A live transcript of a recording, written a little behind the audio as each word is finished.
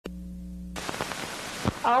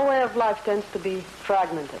Our way of life tends to be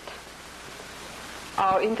fragmented.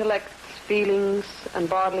 Our intellects, feelings, and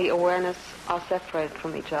bodily awareness are separated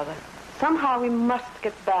from each other. Somehow we must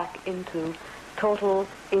get back into total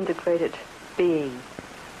integrated being.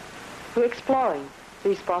 We're exploring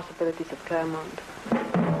these possibilities at Claremont.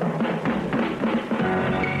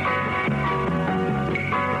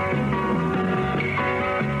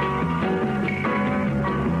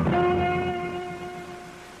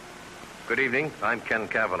 Good evening. I'm Ken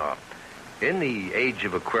Cavanaugh. In the age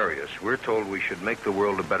of Aquarius, we're told we should make the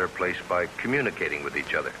world a better place by communicating with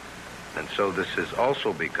each other. And so this is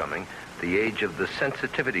also becoming the age of the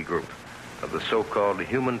sensitivity group, of the so-called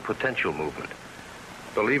human potential movement.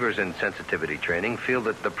 Believers in sensitivity training feel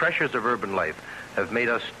that the pressures of urban life have made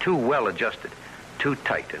us too well adjusted, too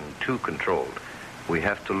tight, and too controlled. We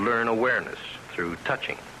have to learn awareness through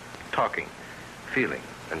touching, talking, feeling,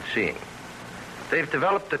 and seeing. They've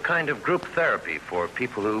developed a kind of group therapy for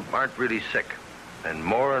people who aren't really sick. And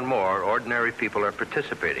more ordinary people are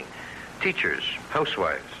participating. Teachers,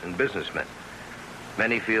 housewives, and businessmen.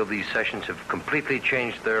 Many feel these sessions have completely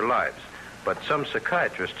changed their lives, but some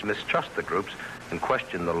psychiatrists mistrust the groups and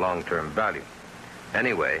question the long-term value.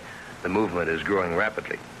 Anyway, the movement is growing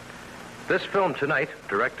rapidly. This film tonight,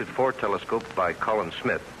 directed for Telescope by Colin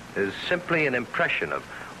Smith, is simply an impression of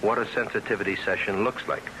what a sensitivity session looks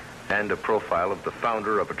like, and a profile of the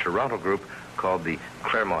founder of a Toronto group called the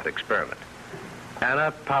Claremont Experiment.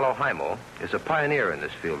 Anna Paloheimo is a pioneer in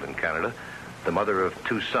this field in Canada. The mother of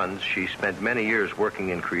 2 sons, she spent many years working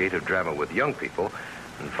in creative drama with young people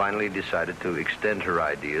and finally decided to extend her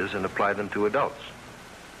ideas and apply them to adults.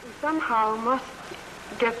 We somehow must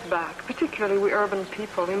get back, particularly we urban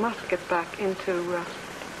people, we must get back into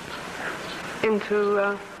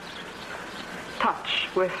touch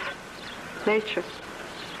with nature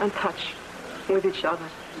and touch with each other.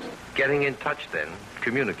 Getting in touch, then,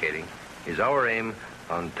 communicating, is our aim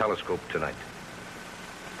on Telescope tonight.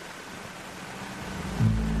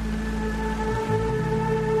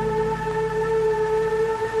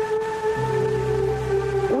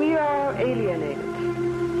 We are alienated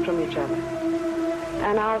from each other,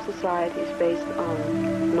 and our society is based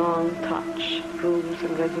on non-touch rules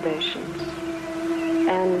and regulations.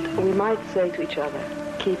 And we might say to each other,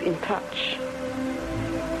 keep in touch,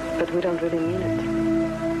 but we don't really mean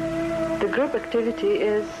it. The group activity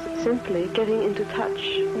is simply getting into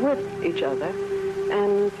touch with each other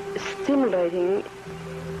and stimulating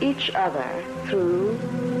each other through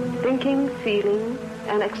thinking, feeling,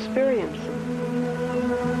 and experiencing.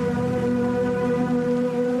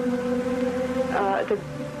 The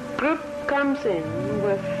group comes in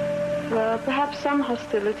with perhaps some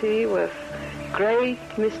hostility, with great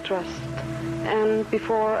mistrust, and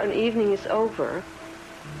before an evening is over,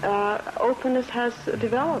 openness has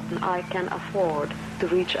developed. I can afford to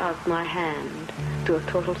reach out my hand to a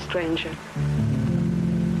total stranger.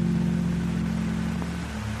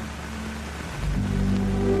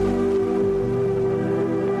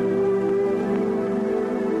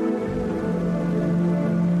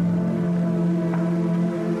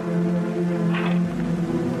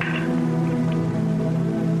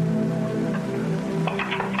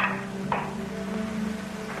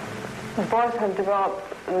 The boys have developed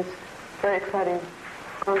this very exciting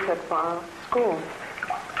concept for our school.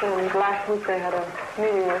 And last week they had a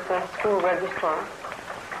meeting with the school registrar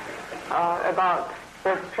about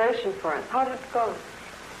registration for it. How did it go?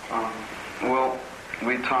 Well,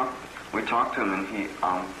 we talked to him, and he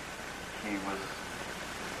was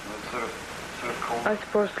sort of cold. I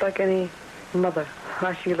suppose, like any mother,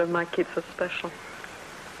 I feel that my kids are special.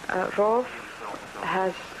 Rolf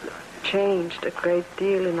has changed a great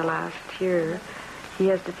deal in the last year. He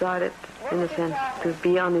has decided, in a sense, to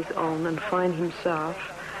be on his own and find himself.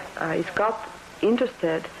 He's got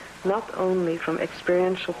interested not only from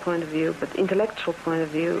experiential point of view, but intellectual point of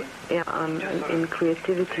view in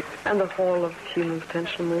creativity and the whole of human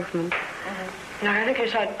potential movement. Mm-hmm. Now, I think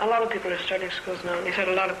he's had a lot of people are starting schools now, and he's had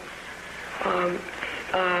a lot of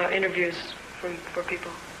interviews for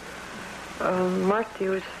people. Marty,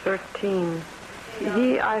 who is 13,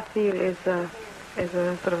 he, I feel, is a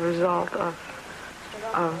sort of result of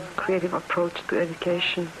a creative approach to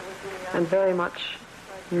education, and very much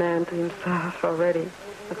man to himself already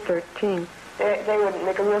at 13. They would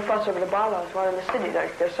make a real fuss over the bylaws. While in the city,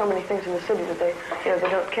 there's so many things in the city that they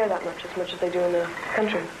don't care that much as they do in the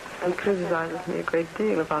country. And criticizes me a great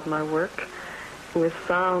deal about my work with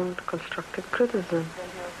sound, constructive criticism.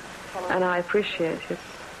 And I appreciate his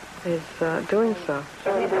is doing so.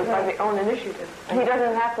 So he does by his own initiative. He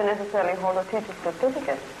doesn't have to necessarily hold a teacher's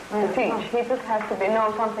certificate to teach. He just has to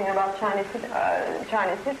know something about Chinese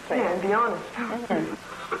history. Yeah, and be honest.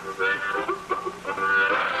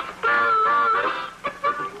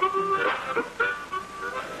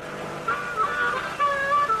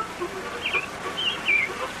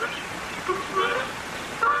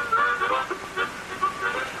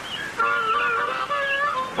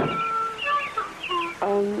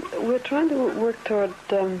 We're trying to work toward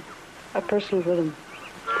a personal rhythm.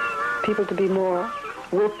 People to be more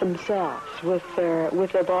with themselves, with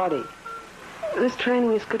their body. This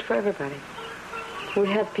training is good for everybody. We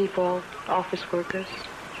have people, office workers.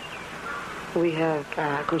 We have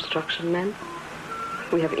construction men.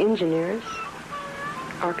 We have engineers,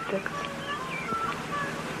 architects.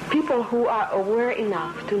 People who are aware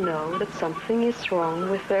enough to know that something is wrong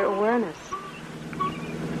with their awareness.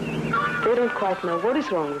 They don't quite know what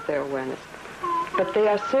is wrong with their awareness, but they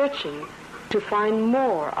are searching to find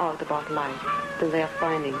more out about life than they are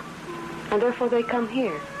finding. And therefore they come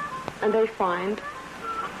here, and they find,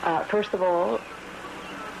 first of all,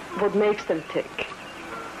 what makes them tick.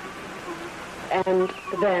 And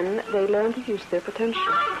then they learn to use their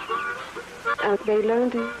potential. And they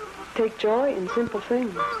learn to take joy in simple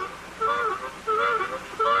things.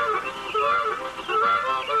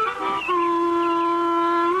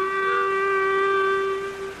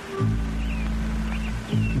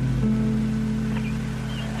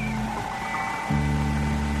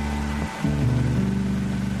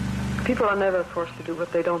 People are never forced to do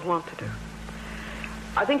what they don't want to do.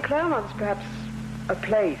 I think Claremont is perhaps a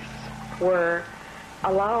place where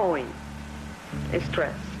allowing is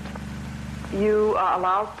stressed. You are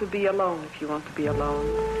allowed to be alone if you want to be alone.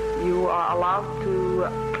 You are allowed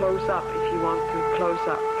to close up if you want to close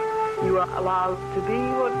up. You are allowed to be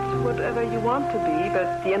whatever you want to be,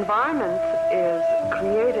 but the environment is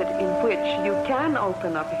created in which you can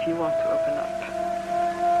open up if you want to open up.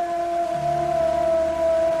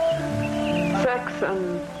 Sex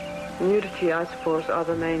and nudity, I suppose, are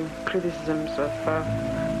the main criticisms of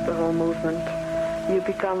the whole movement. You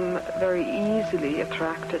become very easily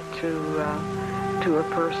attracted to a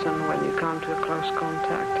person when you come to a close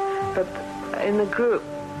contact. But in a group,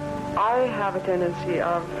 I have a tendency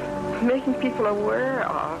of making people aware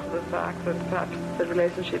of the fact that perhaps the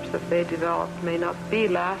relationships that they develop may not be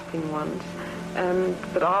lasting ones, and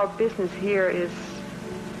that our business here is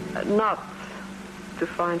not to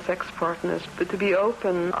find sex partners, but to be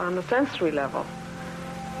open on a sensory level.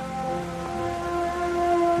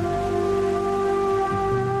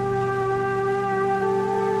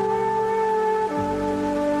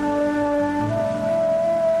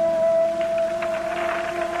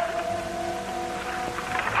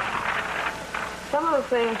 Some of the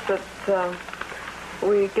things that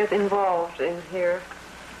we get involved in here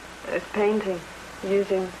is painting,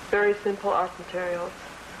 using very simple art materials,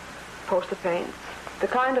 poster paints, the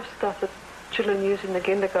kind of stuff that children use in the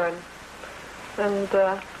kindergarten. And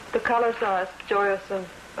the colors are joyous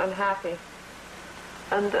and happy.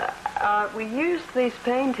 And we use these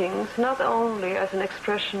paintings not only as an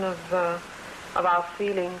expression of our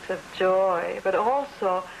feelings of joy, but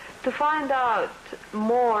also to find out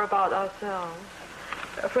more about ourselves.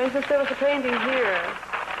 For instance, there was a painting here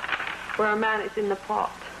where a man is in the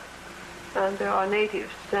pot, and there are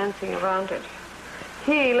natives dancing around it.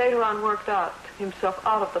 He later on worked out himself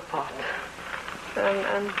out of the pot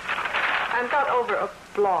and got over a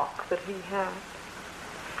block that he had.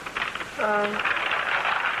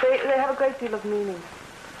 They have a great deal of meaning.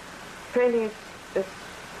 Painting is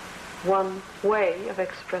one way of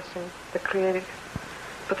expressing the creative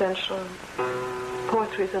potential.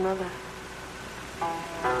 Poetry is another.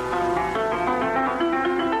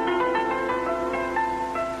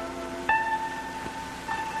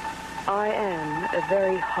 I am a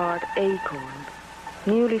very hard acorn,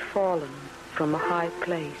 newly fallen from a high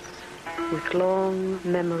place, with long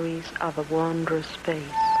memories of a wondrous space.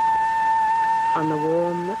 On the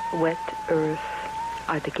warm, wet earth,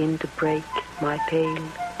 I begin to break my pale,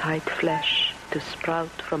 tight flesh to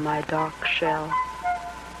sprout from my dark shell.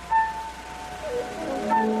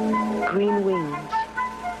 Green wings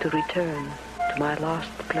to return to my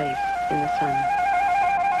lost place in the sun.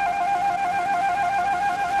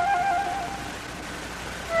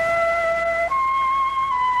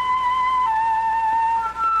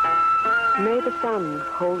 May the sun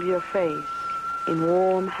hold your face in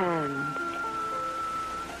warm hands.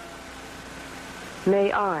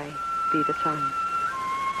 May I be the sun.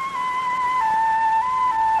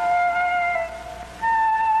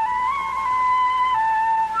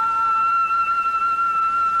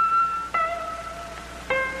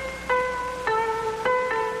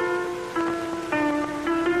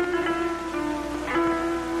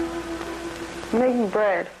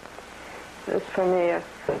 bread is for me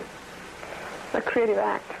a creative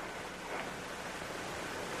act.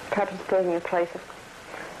 Perhaps it's taking a place of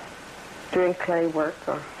doing clay work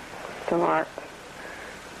or some art.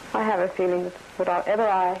 I have a feeling that whatever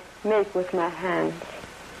I make with my hands,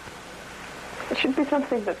 it should be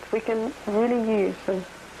something that we can really use, and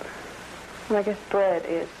I guess bread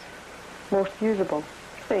is most usable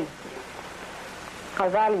thing. I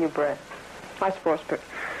value bread, I suppose,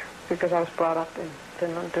 because I was brought up in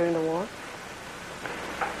Finland during the war.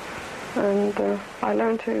 And I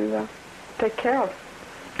learned to take care of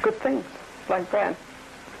good things, like bread.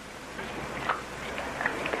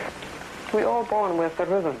 We're all born with a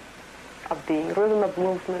rhythm of being, rhythm of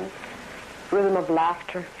movement, rhythm of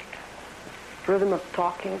laughter, rhythm of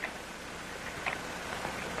talking,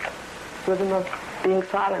 rhythm of being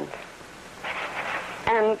silent.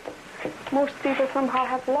 And most people somehow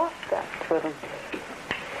have lost that rhythm.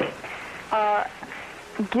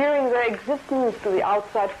 Gearing their existence to the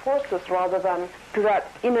outside forces rather than to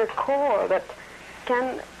that inner core that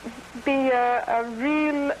can be a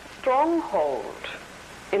real stronghold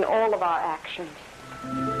in all of our actions.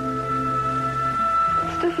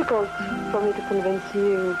 It's difficult for me to convince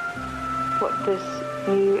you what this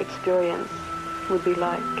new experience would be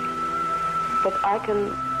like. But I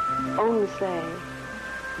can only say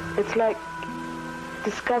it's like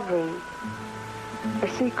discovering a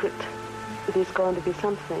secret. It is going to be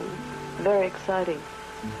something very exciting,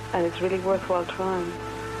 and it's really worthwhile trying.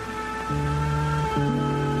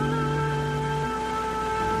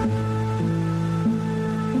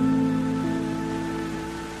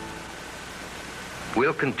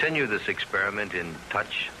 We'll continue this experiment in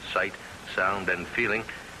touch, sight, sound, and feeling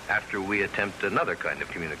after we attempt another kind of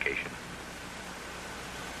communication.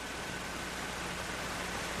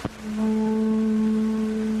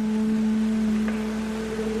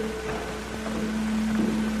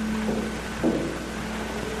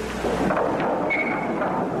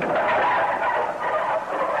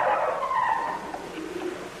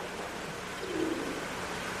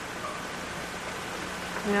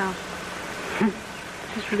 Yeah.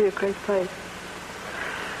 This is really a great place.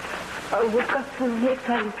 We've got some really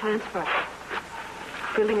exciting plans for it.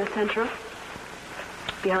 Building a centre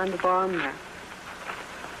behind the barn there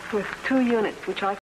with 2 units, which I